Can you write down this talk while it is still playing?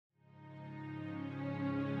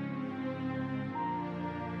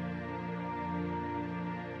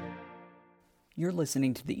You're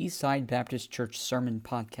listening to the Eastside Baptist Church Sermon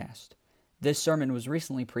Podcast. This sermon was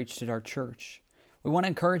recently preached at our church. We want to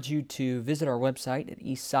encourage you to visit our website at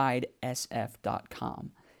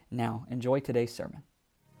eastsidesf.com. Now, enjoy today's sermon.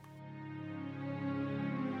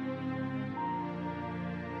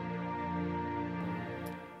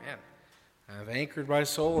 Man, I've anchored my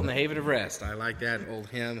soul in the haven of rest. I like that old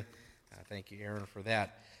hymn. Thank you, Aaron, for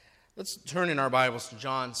that. Let's turn in our Bibles to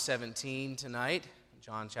John 17 tonight.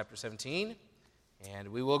 John chapter 17. And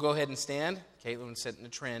we will go ahead and stand. Caitlin's setting the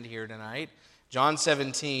trend here tonight. John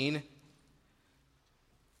 17.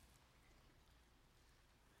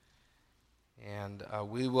 And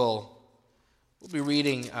we'll be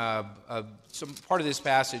reading some part of this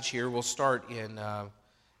passage here. We'll start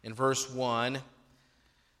in verse 1.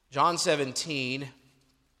 John 17.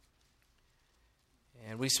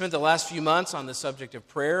 And we spent the last few months on the subject of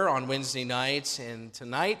prayer on Wednesday nights, and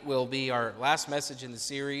tonight will be our last message in the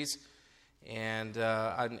series. And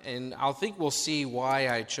I think we'll see why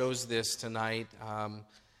I chose this tonight.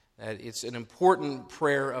 That it's an important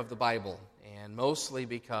prayer of the Bible, and mostly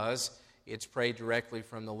because it's prayed directly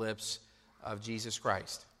from the lips of Jesus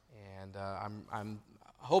Christ. And I'm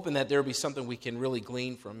hoping that there'll be something we can really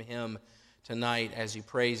glean from him tonight as he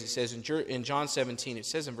prays. It says in John 17, it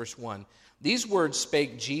says in verse 1, "These words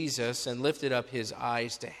spake Jesus and lifted up his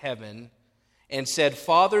eyes to heaven and said,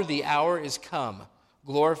 Father, the hour is come.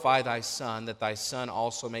 Glorify thy Son, that thy Son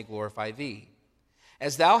also may glorify thee.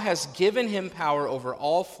 As thou hast given him power over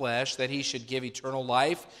all flesh, that he should give eternal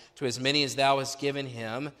life to as many as thou hast given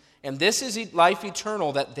him. And this is life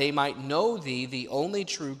eternal, that they might know thee, the only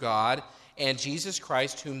true God, and Jesus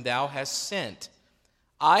Christ, whom thou hast sent.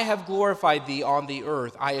 I have glorified thee on the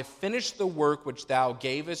earth. I have finished the work which thou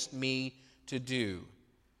gavest me to do."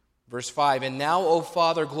 Verse 5, "And now, O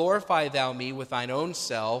Father, glorify thou me with thine own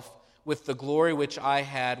self, with the glory which I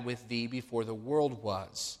had with thee before the world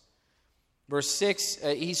was." Verse 6,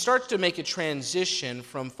 he starts to make a transition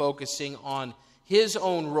from focusing on his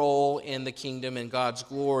own role in the kingdom and God's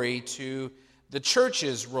glory to the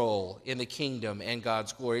church's role in the kingdom and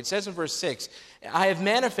God's glory. It says in verse 6, "I have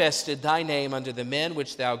manifested thy name unto the men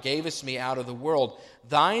which thou gavest me out of the world.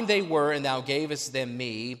 Thine they were, and thou gavest them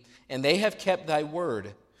me, and they have kept thy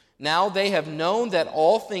word. Now they have known that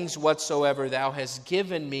all things whatsoever thou hast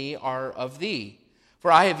given me are of thee.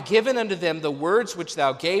 For I have given unto them the words which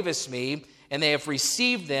thou gavest me, and they have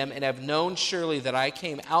received them, and have known surely that I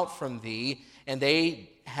came out from thee, and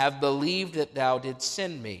they have believed that thou didst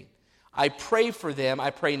send me. I pray for them.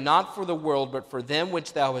 I pray not for the world, but for them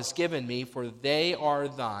which thou hast given me, for they are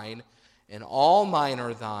thine, and all mine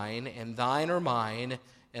are thine, and thine are mine,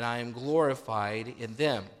 and I am glorified in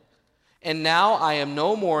them. And now I am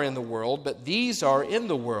no more in the world, but these are in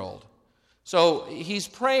the world." So he's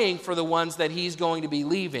praying for the ones that he's going to be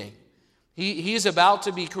leaving. He's about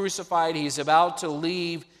to be crucified. He's about to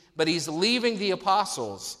leave, but he's leaving the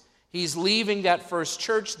apostles. He's leaving that first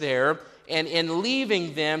church there, and in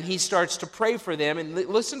leaving them, he starts to pray for them. And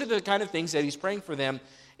listen to the kind of things that he's praying for them.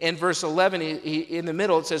 In verse 11, in the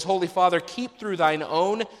middle, it says, "Holy Father, keep through thine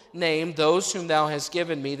own name those whom thou hast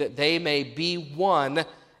given me, that they may be one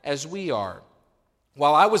as we are.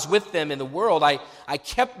 While I was with them in the world, I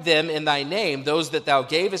kept them in thy name. Those that thou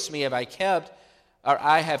gavest me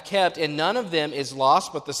I have kept, and none of them is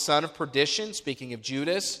lost but the son of perdition," speaking of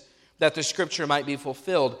Judas, "that the scripture might be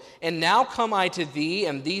fulfilled. And now come I to thee,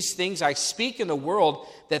 and these things I speak in the world,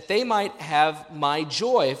 that they might have my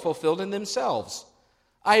joy fulfilled in themselves.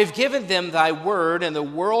 I have given them thy word, and the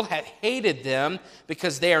world hath hated them,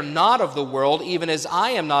 because they are not of the world, even as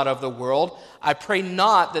I am not of the world. I pray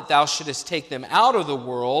not that thou shouldest take them out of the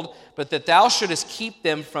world, but that thou shouldest keep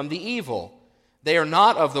them from the evil. They are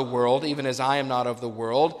not of the world, even as I am not of the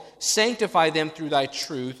world. Sanctify them through thy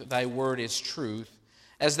truth. Thy word is truth.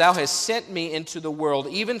 As thou hast sent me into the world,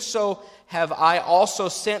 even so have I also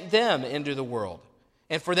sent them into the world.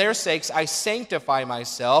 And for their sakes I sanctify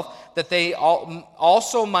myself, that they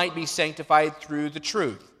also might be sanctified through the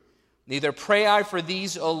truth. Neither pray I for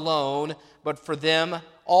these alone, but for them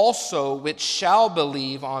also which shall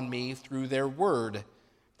believe on me through their word,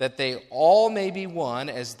 that they all may be one,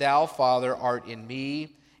 as thou, Father, art in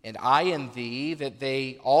me, and I in thee, that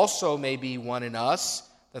they also may be one in us,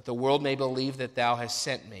 that the world may believe that thou hast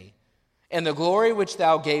sent me. And the glory which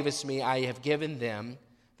thou gavest me I have given them,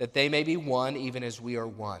 that they may be one, even as we are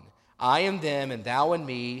one. I in them, and thou in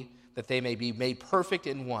me, that they may be made perfect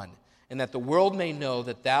in one, and that the world may know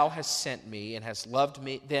that thou hast sent me, and hast loved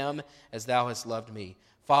them as thou hast loved me.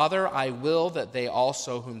 Father, I will that they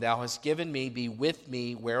also, whom thou hast given me, be with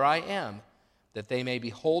me where I am, that they may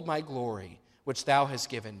behold my glory, which thou hast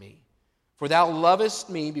given me. For thou lovest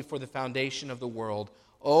me before the foundation of the world.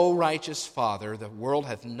 O righteous Father, the world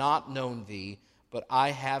hath not known thee, but I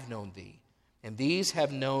have known thee. And these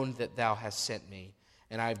have known that thou hast sent me.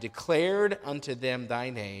 And I have declared unto them thy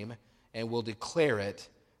name, and will declare it,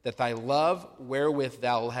 that thy love wherewith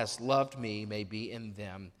thou hast loved me may be in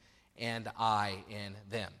them, and I in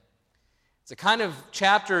them. It's a kind of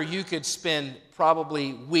chapter you could spend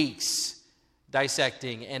probably weeks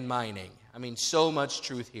dissecting and mining. I mean, so much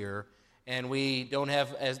truth here, and we don't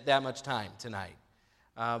have that much time tonight.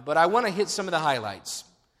 But I want to hit some of the highlights,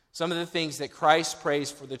 some of the things that Christ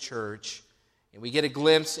prays for the church, and we get a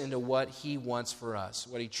glimpse into what he wants for us,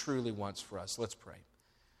 what he truly wants for us. Let's pray.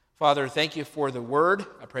 Father, thank you for the word.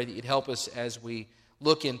 I pray that you'd help us as we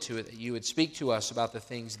look into it, that you would speak to us about the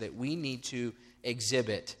things that we need to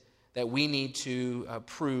exhibit, that we need to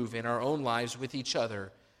prove in our own lives with each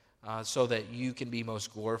other, so that you can be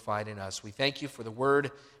most glorified in us. We thank you for the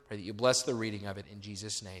word. Pray that you bless the reading of it in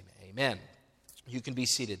Jesus' name. Amen. You can be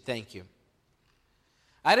seated. Thank you.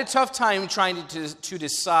 I had a tough time trying to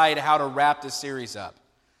decide how to wrap this series up.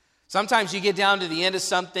 Sometimes you get down to the end of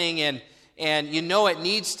something and you know it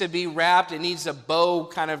needs to be wrapped. It needs a bow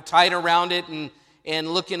kind of tied around it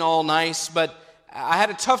and looking all nice. But I had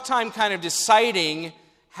a tough time kind of deciding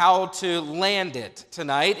how to land it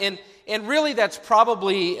tonight. And really that's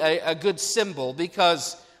probably a good symbol,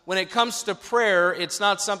 because when it comes to prayer, it's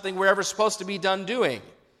not something we're ever supposed to be done doing.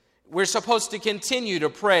 We're supposed to continue to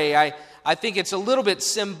pray. I think it's a little bit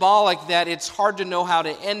symbolic that it's hard to know how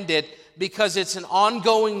to end it, because it's an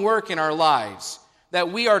ongoing work in our lives,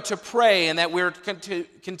 that we are to pray and that we're to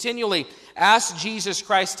continually ask Jesus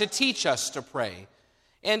Christ to teach us to pray.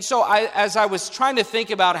 And so as I was trying to think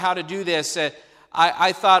about how to do this,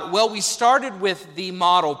 I thought, well, we started with the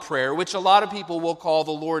model prayer, which a lot of people will call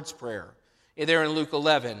the Lord's Prayer, there in Luke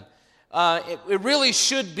 11. It really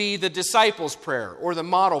should be the disciples' prayer or the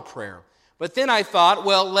model prayer. But then I thought,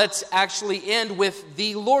 well, let's actually end with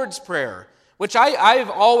the Lord's Prayer, which I've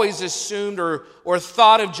always assumed or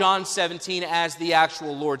thought of John 17 as the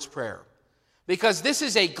actual Lord's Prayer. Because this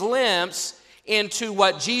is a glimpse into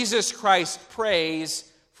what Jesus Christ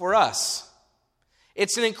prays for us.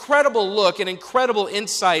 It's an incredible look, an incredible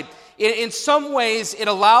insight. In some ways, it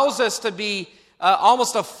allows us to be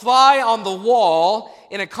almost a fly on the wall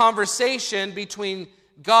in a conversation between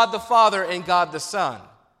God the Father and God the Son.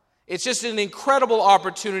 It's just an incredible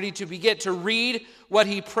opportunity to get to read what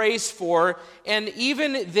he prays for, and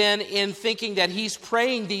even then in thinking that he's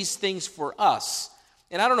praying these things for us.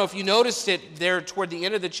 And I don't know if you noticed it there toward the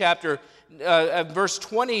end of the chapter, verse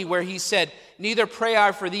 20, where he said, "Neither pray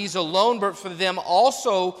I for these alone, but for them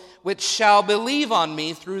also which shall believe on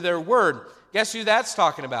me through their word." Guess who that's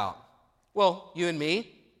talking about? Well, you and me.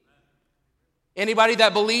 Anybody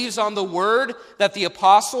that believes on the word that the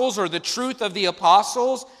apostles, or the truth of the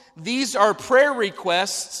apostles, these are prayer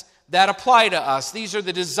requests that apply to us. These are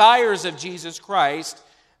the desires of Jesus Christ,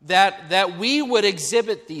 that we would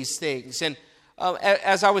exhibit these things. And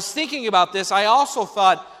as I was thinking about this, I also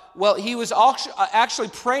thought, well, he was actually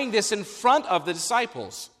praying this in front of the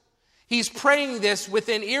disciples. He's praying this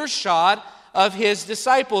within earshot of his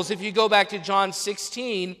disciples. If you go back to John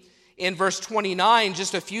 16, in verse 29,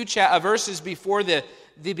 just a few verses before the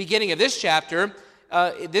beginning of this chapter,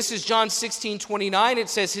 this is John 16:29. It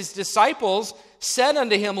says, "His disciples said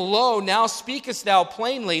unto him, Lo, now speakest thou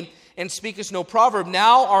plainly, and speakest no proverb.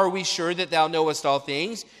 Now are we sure that thou knowest all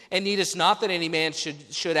things, and needest not that any man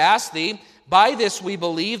should ask thee. By this we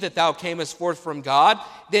believe that thou camest forth from God."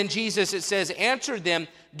 Then Jesus, it says, answered them,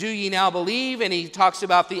 "Do ye now believe?" And he talks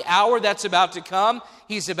about the hour that's about to come.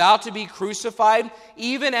 He's about to be crucified.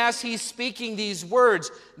 Even as he's speaking these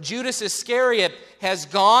words, Judas Iscariot has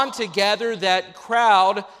gone to gather that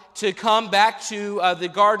crowd to come back to the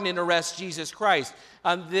garden and arrest Jesus Christ.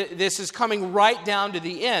 This is coming right down to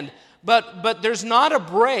the end. But there's not a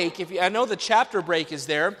break. I know the chapter break is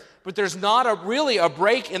there, but there's not really a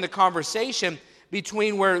break in the conversation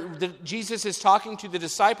between where Jesus is talking to the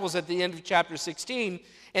disciples at the end of chapter 16,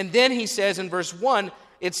 and then he says in verse 1,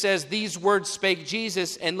 it says, "These words spake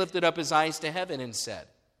Jesus, and lifted up his eyes to heaven and said."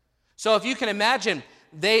 So if you can imagine,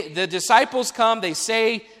 the disciples come, they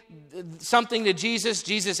say something to Jesus.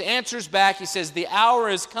 Jesus answers back. He says, "The hour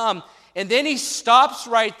has come." And then he stops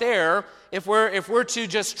right there. If we're to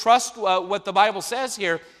just trust what the Bible says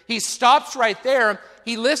here, he stops right there.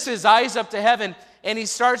 He lifts his eyes up to heaven, and he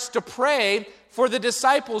starts to pray for the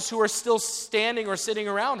disciples who are still standing or sitting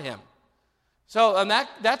around him. So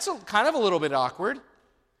that's kind of a little bit awkward,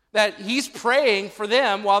 that he's praying for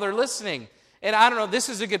them while they're listening. And I don't know, this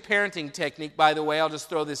is a good parenting technique, by the way. I'll just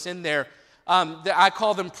throw this in there. I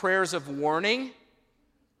call them prayers of warning.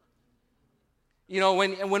 You know,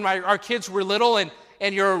 when our kids were little and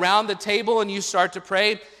you're around the table and you start to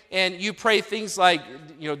pray, and you pray things like,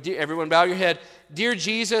 you know, everyone bow your head. Dear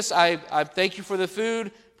Jesus, I thank you for the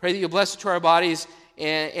food. Pray that you bless it to our bodies.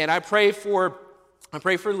 And I pray for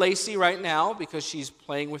Lacey right now because she's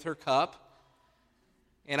playing with her cup.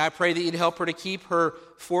 And I pray that you'd help her to keep her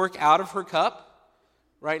fork out of her cup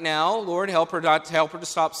right now. Lord, help her to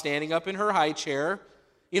stop standing up in her high chair.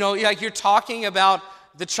 You know, like you're talking about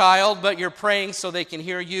the child, but you're praying so they can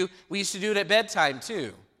hear you. We used to do it at bedtime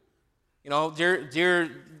too. You know,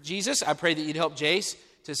 dear Jesus, I pray that you'd help Jace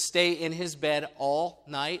to stay in his bed all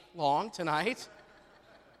night long tonight.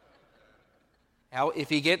 Now, if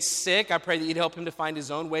he gets sick, I pray that you'd help him to find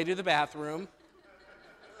his own way to the bathroom.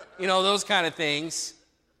 You know, those kind of things.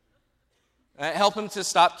 Help him to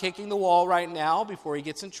stop kicking the wall right now before he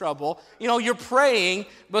gets in trouble. You know, you're praying,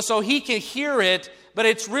 but so he can hear it, but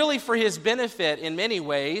it's really for his benefit in many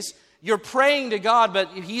ways. You're praying to God, but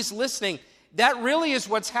he's listening. That really is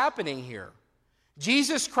what's happening here.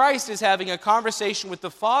 Jesus Christ is having a conversation with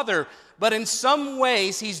the Father, but in some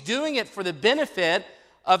ways he's doing it for the benefit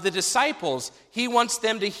of the disciples. He wants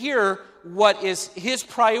them to hear what is his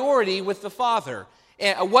priority with the Father.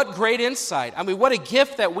 And what great insight. I mean, what a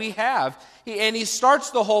gift that we have. And he starts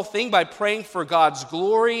the whole thing by praying for God's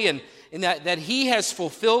glory and that he has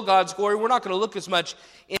fulfilled God's glory. We're not going to look as much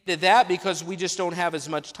into that because we just don't have as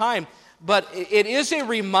much time. But it is a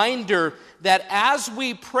reminder that as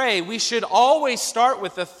we pray, we should always start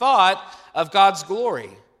with the thought of God's glory.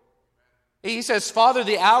 He says, Father,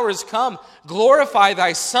 the hour has come. Glorify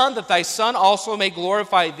thy Son, that thy Son also may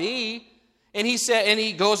glorify thee. And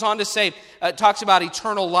he goes on to say, talks about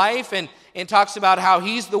eternal life and talks about how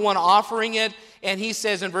he's the one offering it. And he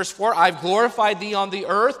says in verse 4, I've glorified thee on the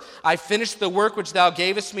earth. I finished the work which thou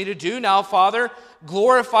gavest me to do. Now, Father,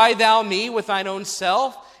 glorify thou me with thine own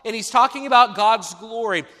self. And he's talking about God's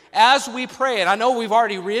glory. As we pray, and I know we've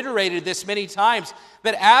already reiterated this many times,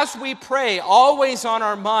 but as we pray, always on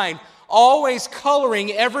our mind, always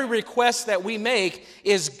coloring every request that we make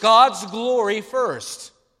is God's glory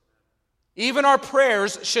first. Even our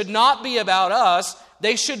prayers should not be about us,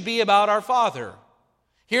 they should be about our Father.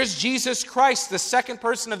 Here's Jesus Christ, the second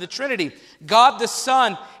person of the Trinity, God the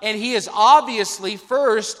Son, and he is obviously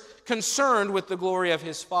first concerned with the glory of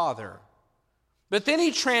his Father. But then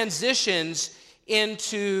he transitions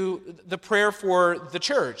into the prayer for the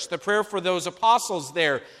church, the prayer for those apostles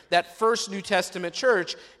there, that first New Testament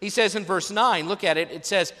church. He says in verse 9, look at it, it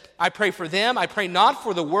says, I pray for them, I pray not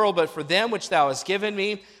for the world, but for them which thou hast given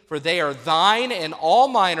me, for they are thine, and all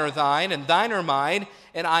mine are thine, and thine are mine,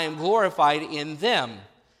 and I am glorified in them.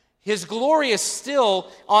 His glory is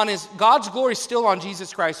still on God's glory is still on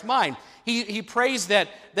Jesus Christ's mind. He prays that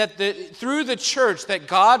through the church that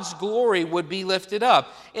God's glory would be lifted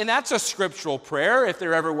up. And that's a scriptural prayer, if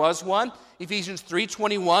there ever was one. Ephesians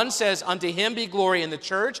 3:21 says, Unto him be glory in the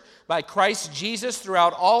church by Christ Jesus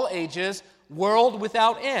throughout all ages, world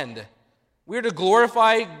without end. We're to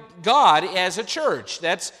glorify God as a church.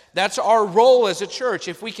 That's our role as a church.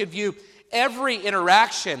 If we could view every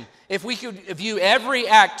interaction, if we could view every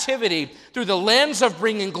activity through the lens of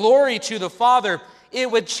bringing glory to the Father, it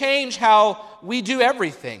would change how we do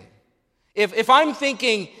everything. If I'm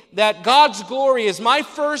thinking that God's glory is my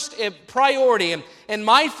first priority and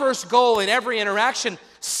my first goal in every interaction,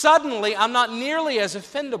 suddenly I'm not nearly as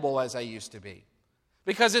offendable as I used to be.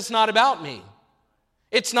 Because it's not about me.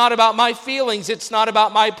 It's not about my feelings. It's not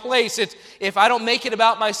about my place. If I don't make it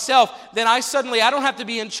about myself, then I don't have to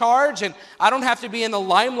be in charge and I don't have to be in the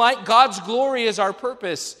limelight. God's glory is our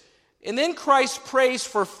purpose. And then Christ prays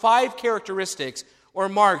for 5 characteristics or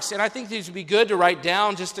marks. And I think these would be good to write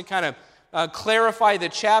down just to kind of clarify the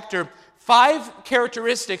chapter. 5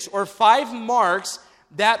 characteristics or 5 marks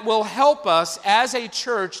that will help us as a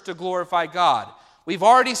church to glorify God. We've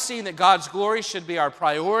already seen that God's glory should be our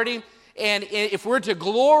priority. And if we're to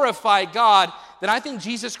glorify God, then I think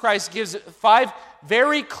Jesus Christ gives 5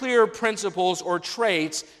 very clear principles or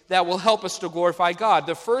traits that will help us to glorify God.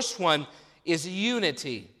 The first one is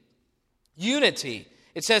unity. Unity.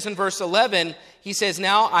 It says in verse 11, he says,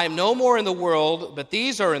 Now I am no more in the world, but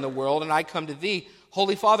these are in the world, and I come to thee.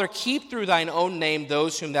 Holy Father, keep through thine own name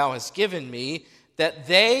those whom thou hast given me, that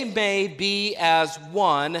they may be as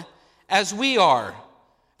one as we are.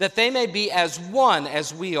 That they may be as one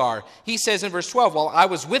as we are. He says in verse 12, While I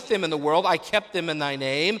was with them in the world, I kept them in thy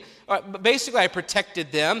name. Basically, I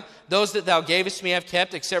protected them. Those that thou gavest me I have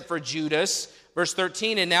kept, except for Judas. Verse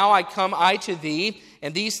 13, And now I come I to thee,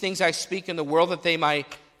 and these things I speak in the world, that they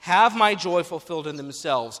might have my joy fulfilled in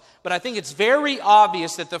themselves. But I think it's very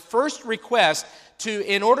obvious that the first request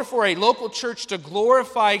in order for a local church to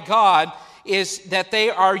glorify God is that they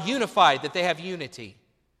are unified, that they have unity,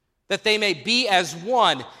 that they may be as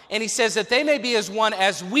one. And he says that they may be as one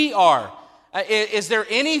as we are. Is there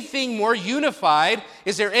anything more unified?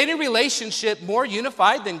 Is there any relationship more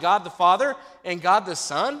unified than God the Father and God the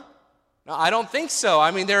Son? No, I don't think so.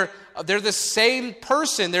 I mean, they're the same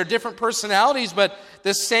person. They're different personalities, but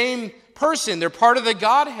the same person. They're part of the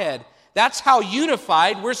Godhead. That's how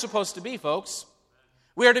unified we're supposed to be, folks.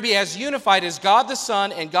 We are to be as unified as God the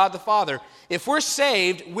Son and God the Father. If we're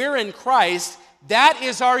saved, we're in Christ. That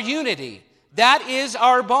is our unity. That is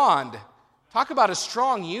our bond. Talk about a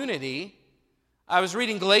strong unity. I was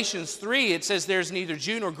reading Galatians 3. It says there's neither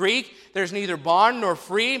Jew nor Greek, there's neither bond nor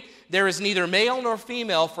free, there is neither male nor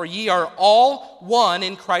female, for ye are all one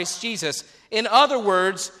in Christ Jesus. In other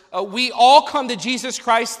words, we all come to Jesus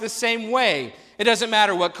Christ the same way. It doesn't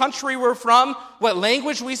matter what country we're from, what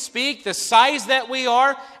language we speak, the size that we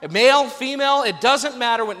are, male, female, it doesn't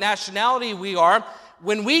matter what nationality we are.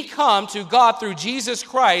 When we come to God through Jesus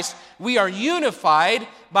Christ, we are unified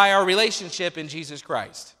by our relationship in Jesus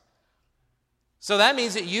Christ. So that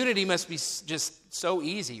means that unity must be just so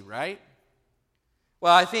easy, right?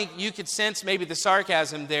 Well, I think you could sense maybe the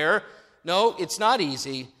sarcasm there. No, it's not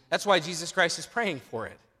easy. That's why Jesus Christ is praying for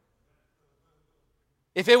it.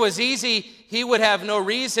 If it was easy, he would have no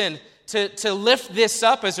reason to lift this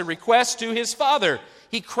up as a request to his Father.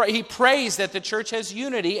 He prays that the church has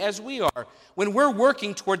unity as we are. When we're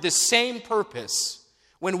working toward the same purpose,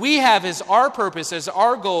 when we have as our purpose, as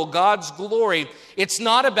our goal, God's glory, it's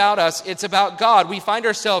not about us, it's about God. We find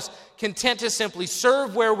ourselves content to simply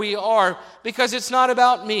serve where we are because it's not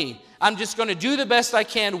about me. I'm just going to do the best I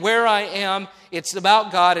can where I am. It's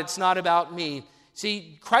about God, it's not about me.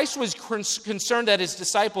 See, Christ was concerned that his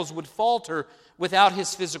disciples would falter without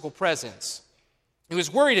his physical presence. He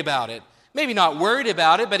was worried about it. Maybe not worried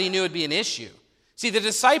about it, but he knew it would be an issue. See, the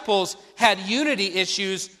disciples had unity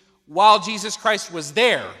issues while Jesus Christ was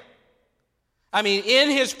there. I mean, in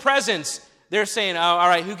his presence, they're saying, oh, all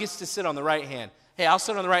right, who gets to sit on the right hand? Hey, I'll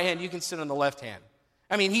sit on the right hand, you can sit on the left hand.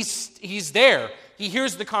 I mean, he's there. He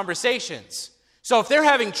hears the conversations. So if they're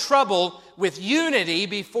having trouble with unity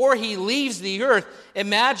before he leaves the earth,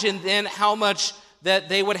 imagine then how much that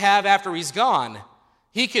they would have after he's gone.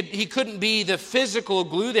 He couldn't be the physical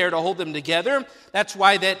glue there to hold them together. That's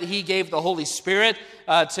why that he gave the Holy Spirit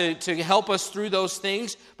to help us through those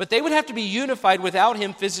things. But they would have to be unified without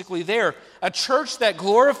him physically there. A church that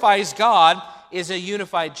glorifies God is a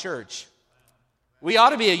unified church. We ought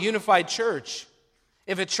to be a unified church.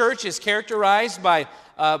 If a church is characterized by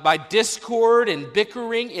discord and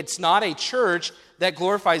bickering, it's not a church that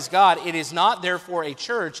glorifies God. It is not, therefore, a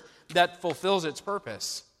church that fulfills its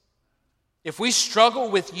purpose. If we struggle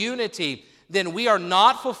with unity, then we are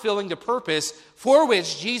not fulfilling the purpose for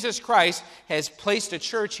which Jesus Christ has placed a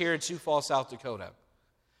church here in Sioux Falls, South Dakota.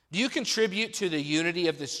 Do you contribute to the unity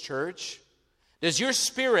of this church? Does your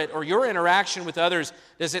spirit or your interaction with others,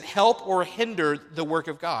 does it help or hinder the work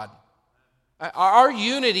of God? Our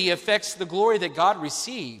unity affects the glory that God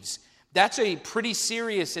receives. That's a pretty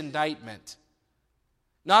serious indictment.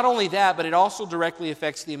 Not only that, but it also directly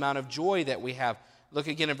affects the amount of joy that we have. Look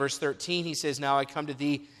again in verse 13. He says, now I come to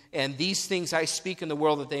thee, and these things I speak in the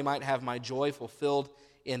world that they might have my joy fulfilled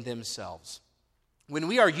in themselves. When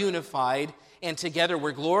we are unified and together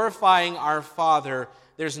we're glorifying our Father,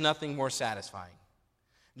 there's nothing more satisfying.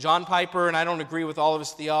 John Piper, and I don't agree with all of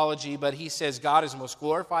his theology, but he says God is most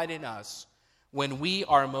glorified in us when we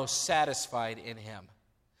are most satisfied in him.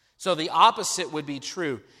 So the opposite would be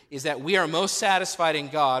true, is that we are most satisfied in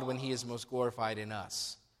God when he is most glorified in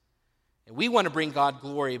us. And we want to bring God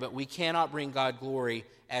glory, but we cannot bring God glory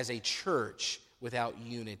as a church without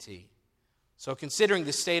unity. So considering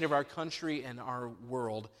the state of our country and our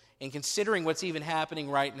world, and considering what's even happening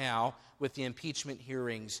right now with the impeachment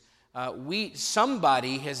hearings,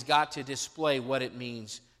 somebody has got to display what it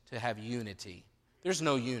means to have unity. There's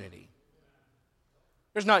no unity.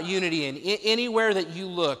 There's not unity anywhere that you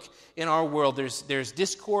look in our world. There's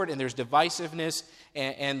discord and there's divisiveness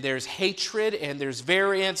and there's hatred and there's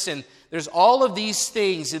variance and there's all of these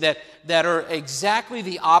things that are exactly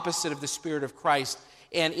the opposite of the Spirit of Christ.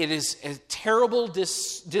 And it is a terrible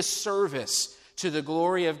disservice to the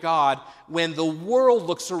glory of God when the world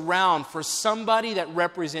looks around for somebody that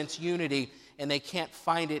represents unity and they can't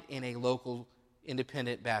find it in a local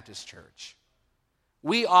independent Baptist church.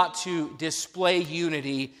 We ought to display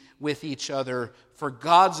unity with each other for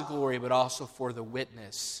God's glory, but also for the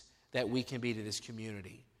witness that we can be to this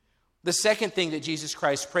community. The second thing that Jesus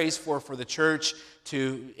Christ prays for the church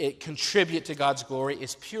to contribute to God's glory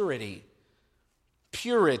is purity.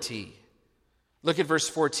 Purity. Look at verse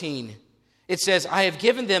 14. It says, I have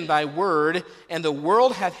given them thy word, and the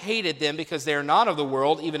world hath hated them, because they are not of the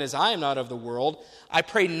world, even as I am not of the world. I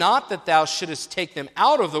pray not that thou shouldest take them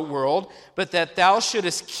out of the world, but that thou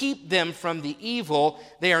shouldest keep them from the evil.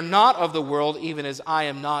 They are not of the world, even as I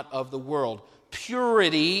am not of the world.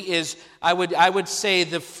 Purity is, I would say,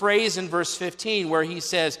 the phrase in verse 15 where he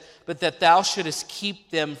says, but that thou shouldest keep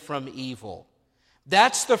them from evil.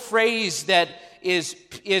 That's the phrase that is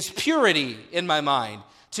purity in my mind.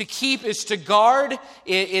 To keep is to guard,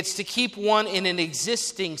 it's to keep one in an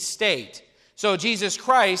existing state. So Jesus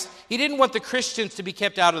Christ, he didn't want the Christians to be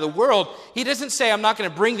kept out of the world. He doesn't say, I'm not going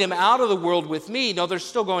to bring them out of the world with me. No, they're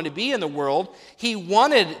still going to be in the world. He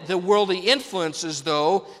wanted the worldly influences,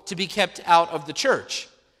 though, to be kept out of the church.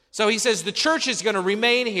 So he says the church is going to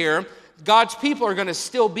remain here. God's people are going to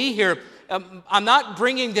still be here. I'm not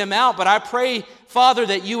bringing them out, but I pray, Father,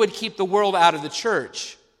 that you would keep the world out of the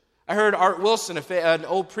church. I heard Art Wilson, an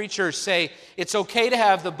old preacher, say, it's okay to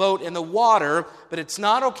have the boat in the water, but it's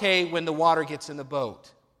not okay when the water gets in the boat.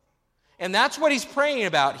 And that's what he's praying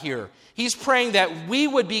about here. He's praying that we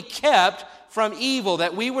would be kept from evil,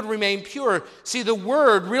 that we would remain pure. See, the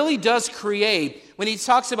word really does create, when he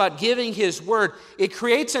talks about giving his word, it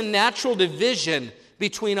creates a natural division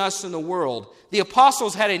between us and the world. The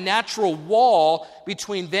apostles had a natural wall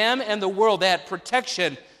between them and the world. They had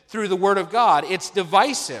protection through the word of God. It's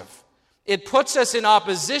divisive. It puts us in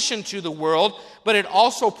opposition to the world, but it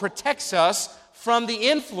also protects us from the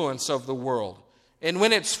influence of the world. And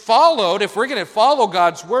when it's followed, if we're going to follow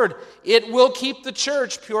God's word, it will keep the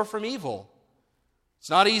church pure from evil.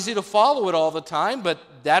 It's not easy to follow it all the time, but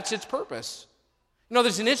that's its purpose. You know,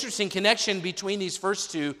 there's an interesting connection between these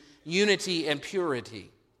first two, unity and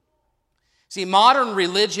purity. See, modern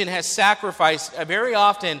religion has sacrificed, very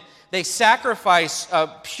often, they sacrifice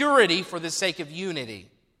purity for the sake of unity.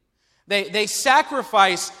 They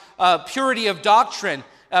sacrifice purity of doctrine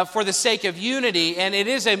for the sake of unity, and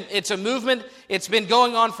it's a movement. It's been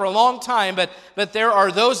going on for a long time, but there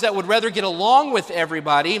are those that would rather get along with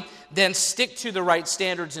everybody than stick to the right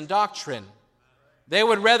standards and doctrine. They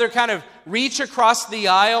would rather kind of reach across the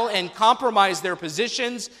aisle and compromise their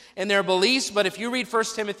positions and their beliefs. But if you read 1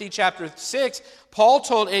 Timothy chapter 6,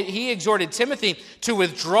 he exhorted Timothy to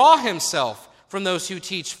withdraw himself from those who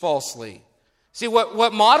teach falsely. See,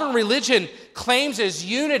 what modern religion claims as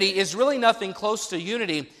unity is really nothing close to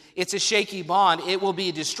unity. It's a shaky bond. It will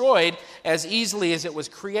be destroyed as easily as it was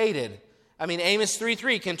created. I mean, Amos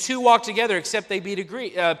 3:3, can two walk together except they be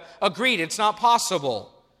agreed? It's not possible.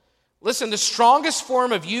 Listen, the strongest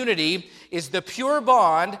form of unity is the pure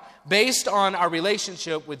bond based on our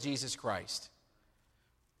relationship with Jesus Christ.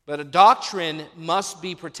 But a doctrine must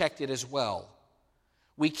be protected as well.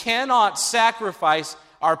 We cannot sacrifice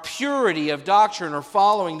our purity of doctrine or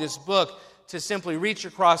following this book to simply reach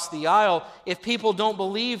across the aisle if people don't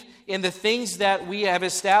believe in the things that we have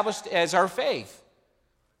established as our faith.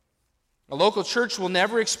 A local church will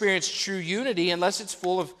never experience true unity unless it's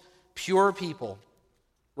full of pure people.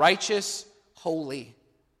 Righteous, holy.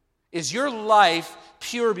 Is your life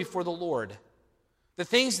pure before the Lord? The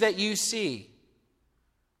things that you see,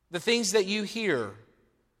 the things that you hear,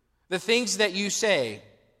 the things that you say,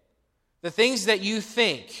 the things that you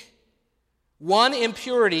think. One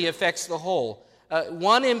impurity affects the whole.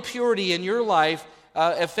 One impurity in your life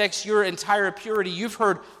affects your entire purity. You've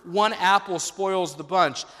heard one apple spoils the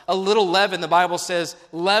bunch. A little leaven, the Bible says,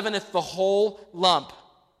 leaveneth the whole lump.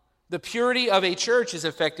 The purity of a church is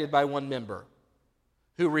affected by one member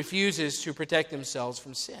who refuses to protect themselves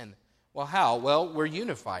from sin. Well, how? Well, we're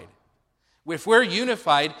unified. If we're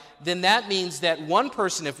unified, then that means that one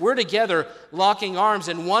person, if we're together locking arms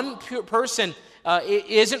and one person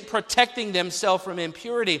isn't protecting themselves from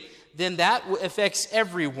impurity, then that affects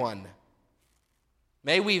everyone.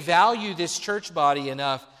 May we value this church body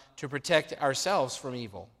enough to protect ourselves from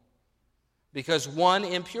evil. Because one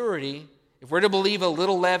impurity, if we're to believe a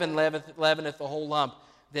little leaven leaveneth the whole lump,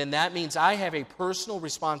 then that means I have a personal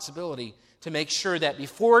responsibility to make sure that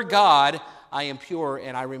before God I am pure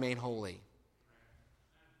and I remain holy.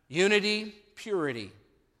 Unity, purity.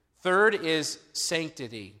 Third is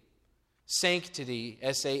sanctity. Sanctity,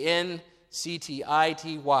 S-A-N-C-T-I-T-Y.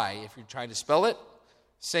 If you're trying to spell it,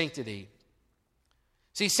 sanctity.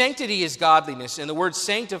 See, sanctity is godliness, and the word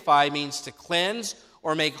sanctify means to cleanse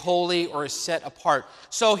or make holy or set apart.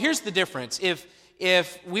 So here's the difference. If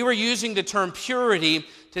we were using the term purity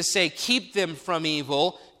to say keep them from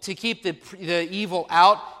evil, to keep the evil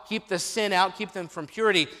out, keep the sin out, keep them from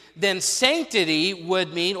purity, then sanctity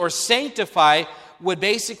would mean, or sanctify would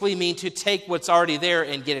basically mean to take what's already there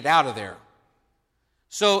and get it out of there.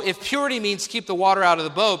 So if purity means keep the water out of the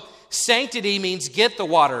boat, sanctity means get the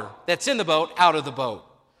water that's in the boat out of the boat.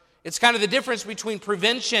 It's kind of the difference between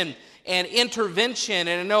prevention and intervention.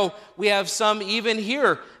 And I know we have some even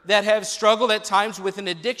here that have struggled at times with an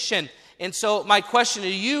addiction. And so my question to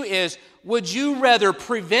you is, would you rather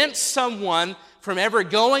prevent someone from ever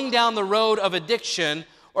going down the road of addiction,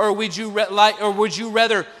 or would you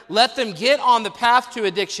rather let them get on the path to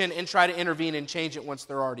addiction and try to intervene and change it once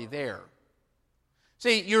they're already there?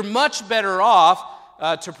 See, you're much better off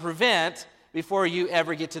to prevent before you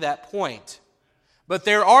ever get to that point. But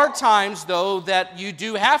there are times, though, that you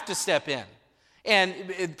do have to step in.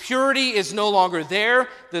 And purity is no longer there.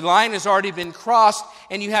 The line has already been crossed,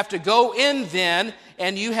 and you have to go in then,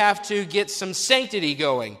 and you have to get some sanctity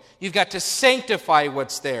going. You've got to sanctify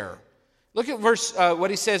what's there. Look at what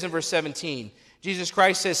he says in verse 17. Jesus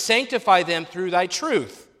Christ says, "Sanctify them through thy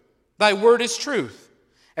truth. Thy word is truth.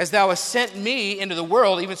 As thou hast sent me into the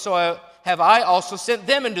world, even so have I also sent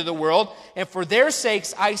them into the world. And for their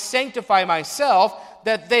sakes I sanctify myself,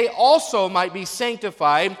 that they also might be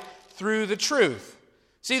sanctified through the truth."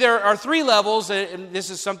 See, there are three levels, and this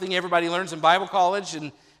is something everybody learns in Bible college,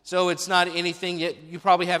 and so it's not anything you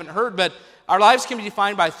probably haven't heard, but our lives can be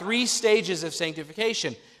defined by three stages of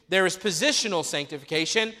sanctification. There is positional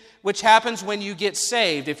sanctification, which happens when you get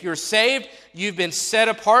saved. If you're saved, you've been set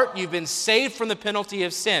apart, you've been saved from the penalty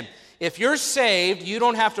of sin. If you're saved, you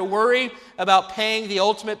don't have to worry about paying the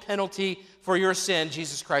ultimate penalty for your sin.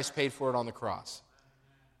 Jesus Christ paid for it on the cross.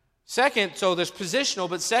 Second, so there's positional,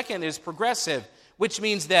 but second is progressive, which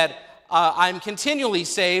means that I'm continually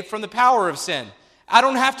saved from the power of sin. I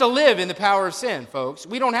don't have to live in the power of sin, folks.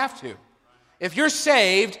 We don't have to. If you're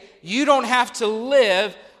saved, you don't have to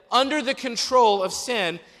live under the control of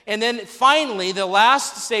sin. And then finally, the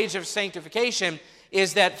last stage of sanctification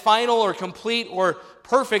is that final or complete or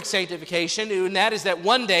perfect sanctification, and that is that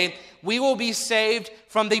one day we will be saved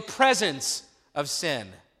from the presence of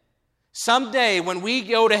sin. Someday when we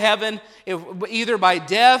go to heaven, either by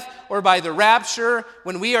death or by the rapture,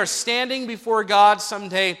 when we are standing before God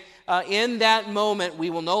someday, in that moment we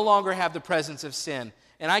will no longer have the presence of sin.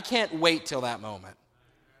 And I can't wait till that moment.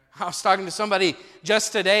 I was talking to somebody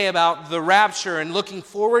just today about the rapture and looking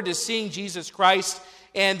forward to seeing Jesus Christ.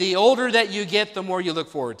 And the older that you get, the more you look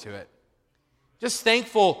forward to it. Just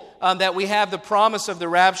thankful that we have the promise of the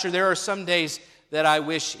rapture. There are some days that I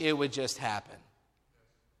wish it would just happen.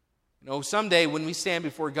 You know, someday when we stand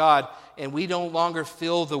before God and we no longer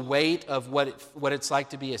feel the weight of what it's like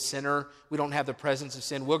to be a sinner, we don't have the presence of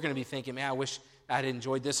sin, we're going to be thinking, man, I wish I'd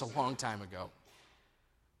enjoyed this a long time ago.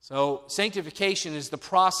 So sanctification is the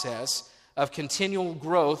process of continual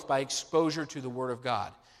growth by exposure to the Word of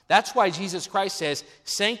God. That's why Jesus Christ says,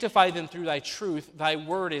 "Sanctify them through thy truth, thy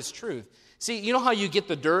word is truth." See, you know how you get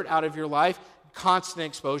the dirt out of your life? Constant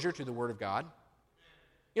exposure to the Word of God.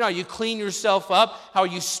 You know, you clean yourself up, how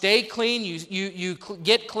you stay clean, you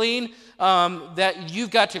get clean, that you've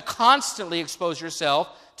got to constantly expose yourself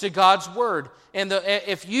to God's Word. And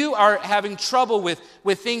if you are having trouble with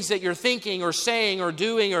things that you're thinking or saying or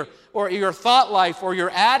doing or your thought life or your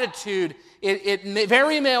attitude, it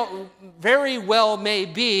very well may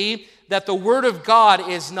be that the Word of God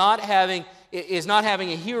is not having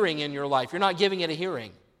a hearing in your life. You're not giving it a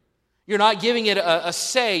hearing. You're not giving it a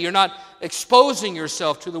say. You're not exposing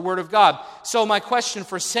yourself to the Word of God. So my question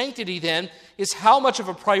for sanctity then is, how much of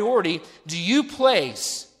a priority do you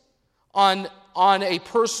place on a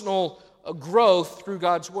personal growth through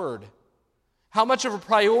God's Word? How much of a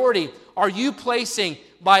priority are you placing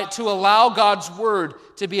to allow God's Word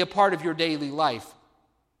to be a part of your daily life?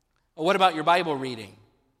 Well, what about your Bible reading?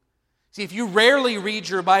 See, if you rarely read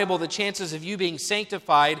your Bible, the chances of you being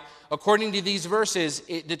sanctified, according to these verses,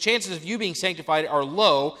 the chances of you being sanctified are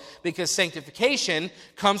low, because sanctification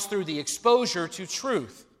comes through the exposure to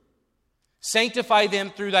truth. Sanctify them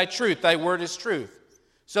through thy truth. Thy word is truth.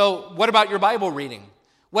 So what about your Bible reading?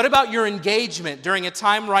 What about your engagement during a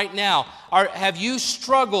time right now? Have you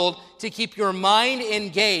struggled to keep your mind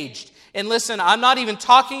engaged? And listen, I'm not even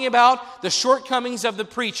talking about the shortcomings of the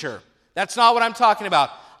preacher. That's not what I'm talking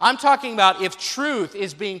about. I'm talking about if truth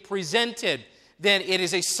is being presented, then it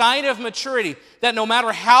is a sign of maturity that no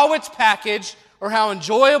matter how it's packaged or how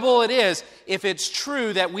enjoyable it is, if it's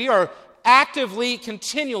true that we are actively,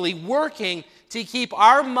 continually working to keep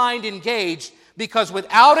our mind engaged, because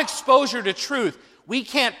without exposure to truth, we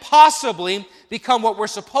can't possibly become what we're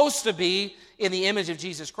supposed to be in the image of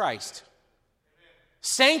Jesus Christ.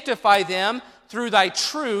 Sanctify them through thy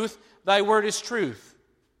truth. Thy word is truth.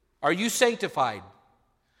 Are you sanctified?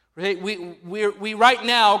 We right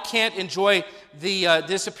now can't enjoy the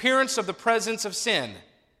disappearance of the presence of sin.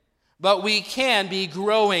 But we can be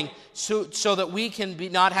growing so that we can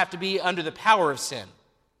not have to be under the power of sin.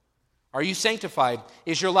 Are you sanctified?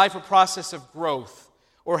 Is your life a process of growth,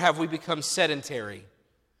 or have we become sedentary?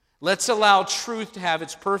 Let's allow truth to have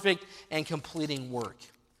its perfect and completing work.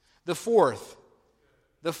 The fourth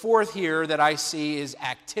here that I see is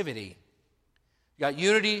activity. You got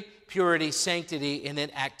unity, purity, sanctity, and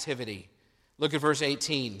then activity. Look at verse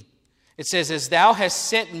 18. It says, "As thou hast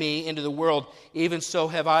sent me into the world, even so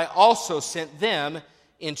have I also sent them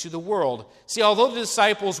into the world." See, although the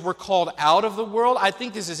disciples were called out of the world, I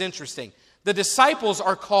think this is interesting. The disciples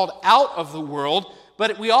are called out of the world,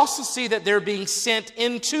 but we also see that they're being sent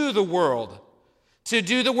into the world to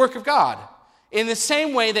do the work of God. In the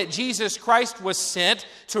same way that Jesus Christ was sent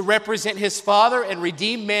to represent his Father and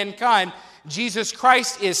redeem mankind, Jesus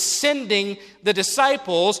Christ is sending the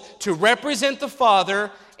disciples to represent the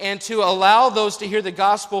Father and to allow those to hear the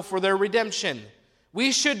gospel for their redemption.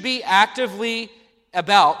 We should be actively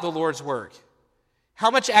about the Lord's work. How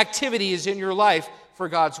much activity is in your life for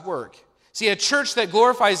God's work? See, a church that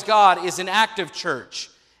glorifies God is an active church.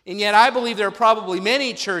 And yet I believe there are probably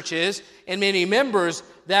many churches and many members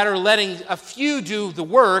that are letting a few do the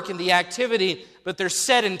work and the activity, but they're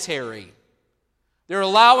sedentary. They're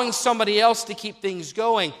allowing somebody else to keep things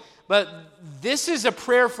going. But this is a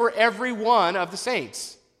prayer for every one of the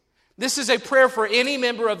saints. This is a prayer for any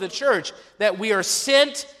member of the church, that we are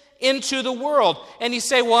sent into the world. And you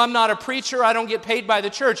say, well, I'm not a preacher, I don't get paid by the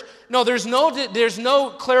church. No, there's no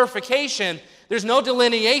clarification, there's no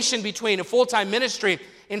delineation between a full-time ministry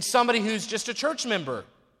and somebody who's just a church member.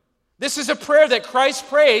 This is a prayer that Christ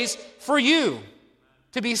prays for you,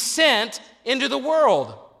 to be sent into the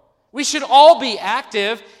world. We should all be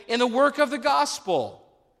active in the work of the gospel.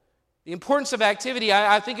 The importance of activity,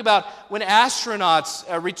 I think about when astronauts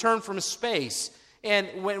return from space.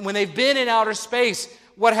 And when they've been in outer space,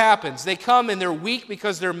 what happens? They come and they're weak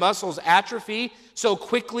because their muscles atrophy so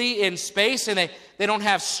quickly in space, and they don't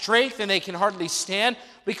have strength and they can hardly stand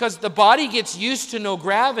because the body gets used to no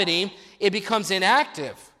gravity, it becomes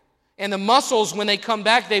inactive. And the muscles, when they come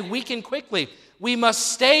back, they weaken quickly. We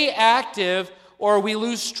must stay active or we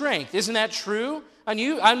lose strength. Isn't that true? I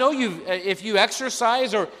know if you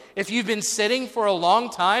exercise or if you've been sitting for a long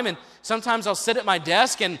time, and sometimes I'll sit at my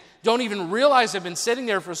desk and don't even realize I've been sitting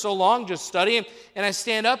there for so long just studying, and I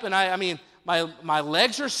stand up and my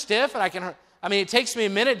legs are stiff, and it takes me a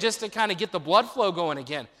minute just to kind of get the blood flow going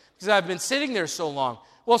again because I've been sitting there so long.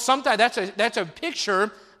 Well, sometimes that's a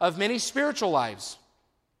picture of many spiritual lives.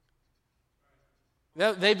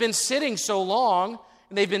 They've been sitting so long,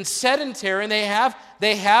 and they've been sedentary, and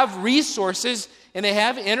they have resources, and they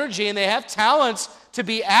have energy, and they have talents to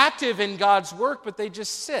be active in God's work, but they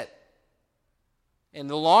just sit. And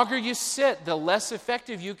the longer you sit, the less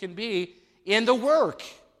effective you can be in the work.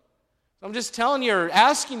 I'm just telling you, or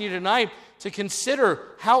asking you tonight to consider,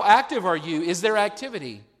 how active are you? Is there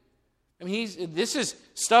activity? This is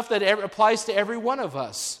stuff that applies to every one of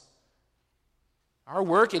us. Our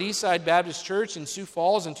work at Eastside Baptist Church in Sioux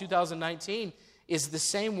Falls in 2019 is the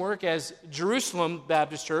same work as Jerusalem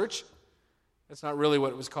Baptist Church. That's not really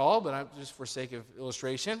what it was called, but just for sake of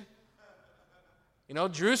illustration.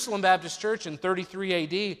 Jerusalem Baptist Church in 33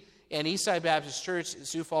 AD and Eastside Baptist Church in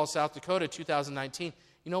Sioux Falls, South Dakota, 2019,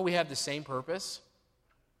 we have the same purpose.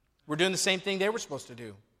 We're doing the same thing they were supposed to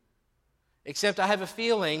do. Except I have a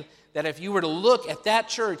feeling that if you were to look at that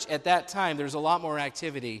church at that time, there's a lot more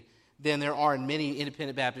activity than there are in many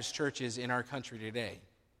independent Baptist churches in our country today.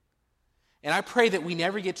 And I pray that we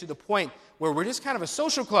never get to the point where we're just kind of a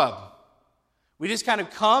social club. We just kind of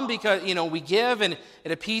come because, we give and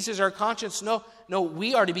it appeases our conscience. No,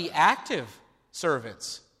 we are to be active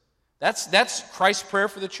servants. That's Christ's prayer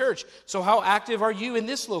for the church. So how active are you in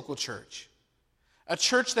this local church? A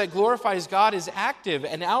church that glorifies God is active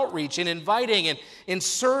and outreach and inviting and in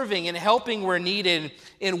serving and helping where needed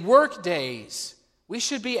in work days. We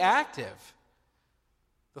should be active.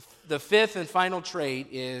 The fifth and final trait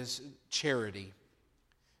is charity.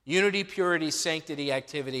 Unity, purity, sanctity,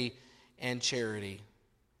 activity, and charity.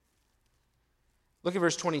 Look at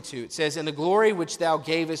verse 22. It says, "And the glory which thou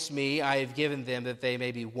gavest me, I have given them, that they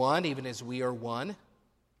may be one, even as we are one.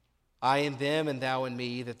 I in them, and thou in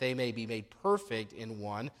me, that they may be made perfect in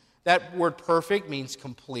one." That word perfect means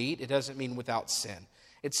complete. It doesn't mean without sin.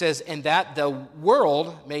 It says, "And that the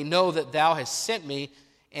world may know that thou hast sent me,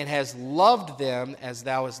 and hast loved them as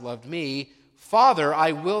thou hast loved me. Father,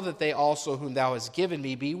 I will that they also whom thou hast given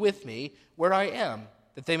me be with me where I am."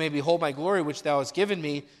 that they may behold my glory which thou hast given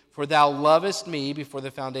me, for thou lovest me before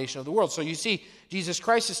the foundation of the world. So you see, Jesus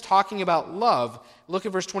Christ is talking about love. Look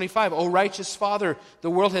at verse 25. O righteous Father, the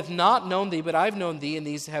world hath not known thee, but I have known thee, and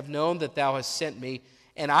these have known that thou hast sent me.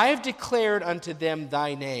 And I have declared unto them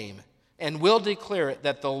thy name, and will declare it,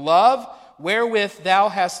 that the love wherewith thou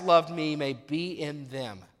hast loved me may be in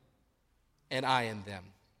them, and I in them.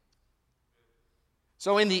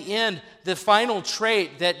 So in the end, the final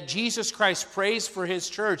trait that Jesus Christ prays for his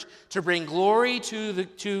church to bring glory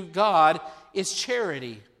to God is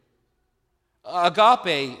charity.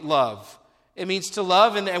 Agape love. It means to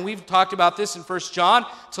love, and we've talked about this in 1 John,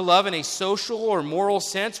 to love in a social or moral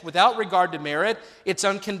sense without regard to merit. It's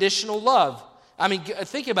unconditional love. I mean,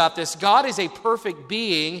 think about this. God is a perfect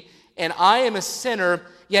being, and I am a sinner,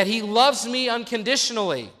 yet he loves me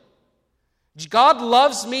unconditionally. God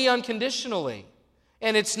loves me unconditionally.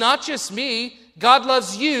 And it's not just me. God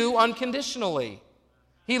loves you unconditionally.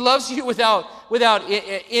 He loves you without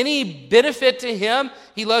any benefit to him.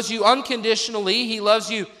 He loves you unconditionally. He loves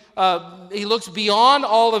you. He looks beyond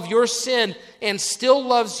all of your sin and still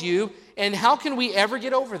loves you. And how can we ever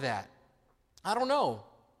get over that? I don't know.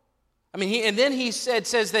 I mean, then he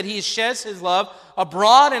says that he sheds his love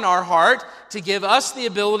abroad in our heart to give us the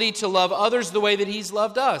ability to love others the way that he's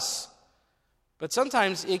loved us. But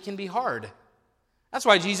sometimes it can be hard. That's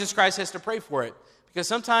why Jesus Christ has to pray for it. Because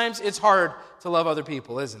sometimes it's hard to love other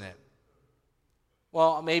people, isn't it?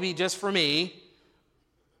 Well, maybe just for me,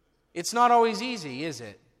 it's not always easy, is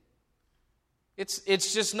it?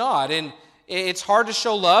 It's just not. And it's hard to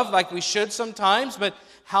show love like we should sometimes, but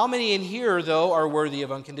how many in here, though, are worthy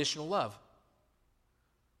of unconditional love?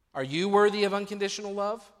 Are you worthy of unconditional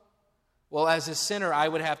love? Well, as a sinner, I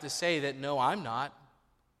would have to say that no, I'm not.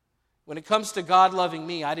 When it comes to God loving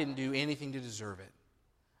me, I didn't do anything to deserve it.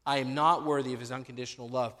 I am not worthy of his unconditional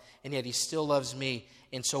love, and yet he still loves me.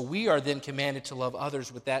 And so we are then commanded to love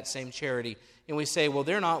others with that same charity. And we say, well,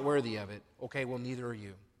 they're not worthy of it. Okay, well, neither are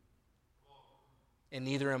you. And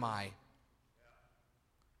neither am I.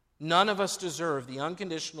 None of us deserve the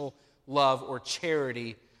unconditional love or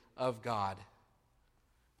charity of God.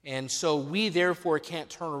 And so we therefore can't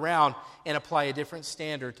turn around and apply a different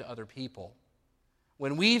standard to other people.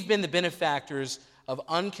 When we've been the benefactors of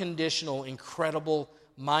unconditional, incredible,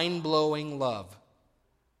 mind-blowing love,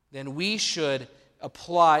 then we should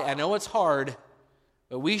apply, I know it's hard,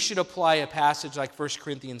 but we should apply a passage like 1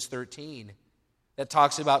 Corinthians 13 that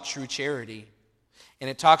talks about true charity. And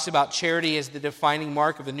it talks about charity as the defining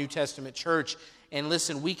mark of the New Testament church. And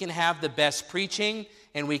listen, we can have the best preaching,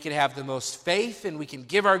 and we can have the most faith, and we can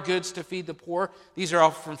give our goods to feed the poor. These are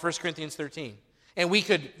all from 1 Corinthians 13. And we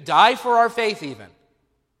could die for our faith even.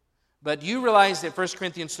 But you realize that 1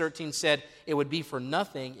 Corinthians 13 said it would be for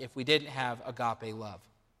nothing if we didn't have agape love,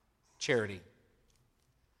 charity.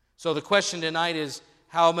 So the question tonight is,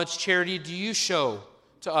 how much charity do you show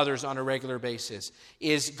to others on a regular basis?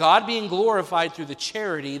 Is God being glorified through the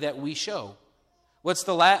charity that we show? What's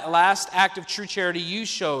the last act of true charity you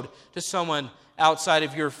showed to someone outside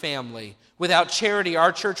of your family? Without charity,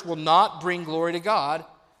 our church will not bring glory to God,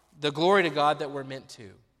 the glory to God that we're meant to.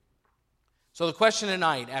 So the question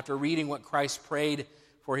tonight, after reading what Christ prayed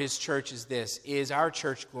for his church, is this: is our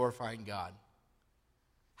church glorifying God?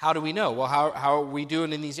 How do we know? Well, how are we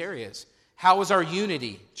doing in these areas? How is our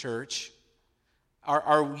unity, church?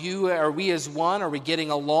 Are we as one? Are we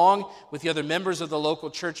getting along with the other members of the local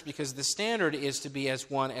church? Because the standard is to be as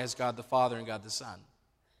one as God the Father and God the Son.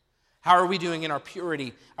 How are we doing in our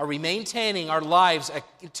purity? Are we maintaining our lives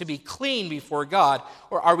to be clean before God?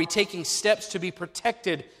 Or are we taking steps to be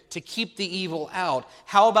protected to keep the evil out?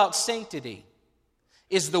 How about sanctity?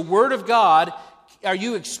 Is the Word of God, are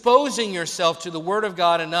you exposing yourself to the Word of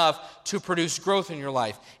God enough to produce growth in your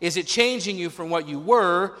life? Is it changing you from what you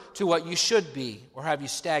were to what you should be? Or have you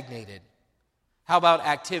stagnated? How about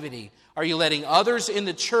activity? Are you letting others in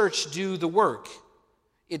the church do the work?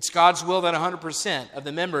 It's God's will that 100% of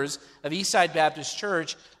the members of Eastside Baptist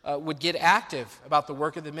Church would get active about the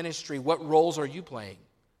work of the ministry. What roles are you playing?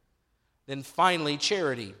 Then finally,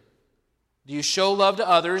 charity. Do you show love to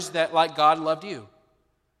others that like God loved you?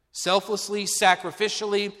 Selflessly,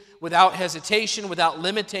 sacrificially, without hesitation, without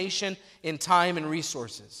limitation in time and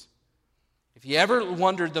resources. If you ever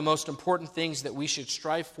wondered the most important things that we should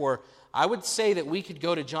strive for, I would say that we could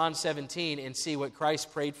go to John 17 and see what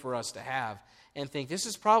Christ prayed for us to have and think this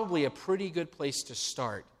is probably a pretty good place to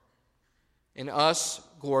start in us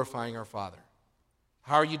glorifying our Father.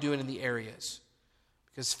 How are you doing in the areas?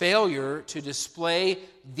 Because failure to display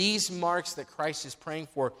these marks that Christ is praying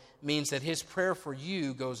for means that his prayer for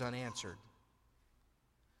you goes unanswered.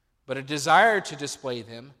 But a desire to display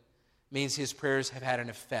them means his prayers have had an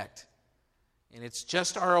effect. And it's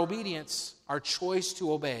just our obedience, our choice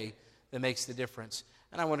to obey, that makes the difference.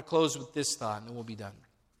 And I want to close with this thought, and then we'll be done.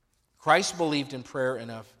 Christ believed in prayer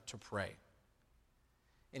enough to pray.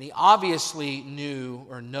 And he obviously knew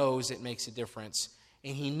or knows it makes a difference.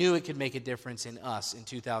 And he knew it could make a difference in us in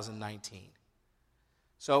 2019.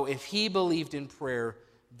 So if he believed in prayer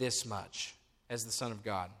this much as the Son of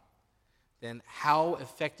God, then how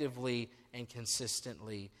effectively and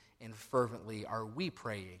consistently and fervently are we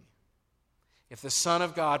praying? If the Son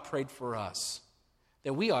of God prayed for us,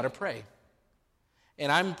 then we ought to pray.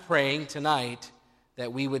 And I'm praying tonight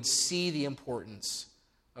that we would see the importance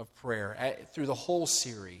of prayer through the whole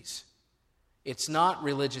series. It's not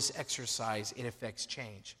religious exercise, it affects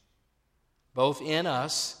change, both in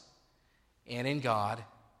us and in God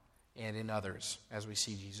and in others as we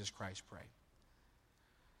see Jesus Christ pray.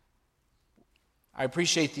 I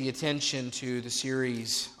appreciate the attention to the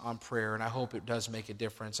series on prayer, and I hope it does make a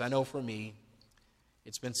difference. I know for me,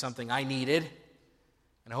 it's been something I needed,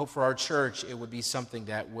 and I hope for our church it would be something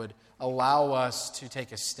that would allow us to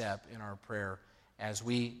take a step in our prayer as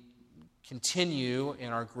we continue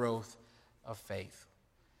in our growth of faith.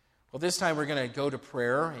 Well, this time we're going to go to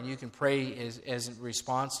prayer, and you can pray as in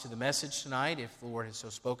response to the message tonight if the Lord has so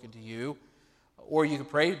spoken to you. Or you can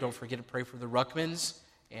pray, don't forget to pray for the Ruckmans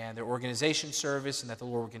and their organization service, and that the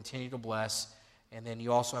Lord will continue to bless. And then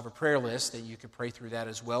you also have a prayer list that you can pray through that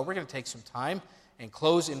as well. We're going to take some time and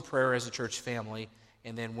close in prayer as a church family.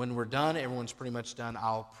 And then when we're done, everyone's pretty much done,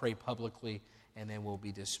 I'll pray publicly, and then we'll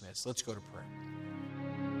be dismissed. Let's go to prayer.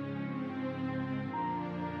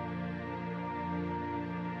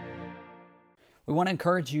 We want to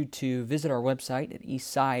encourage you to visit our website at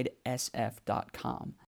eastsidesf.com.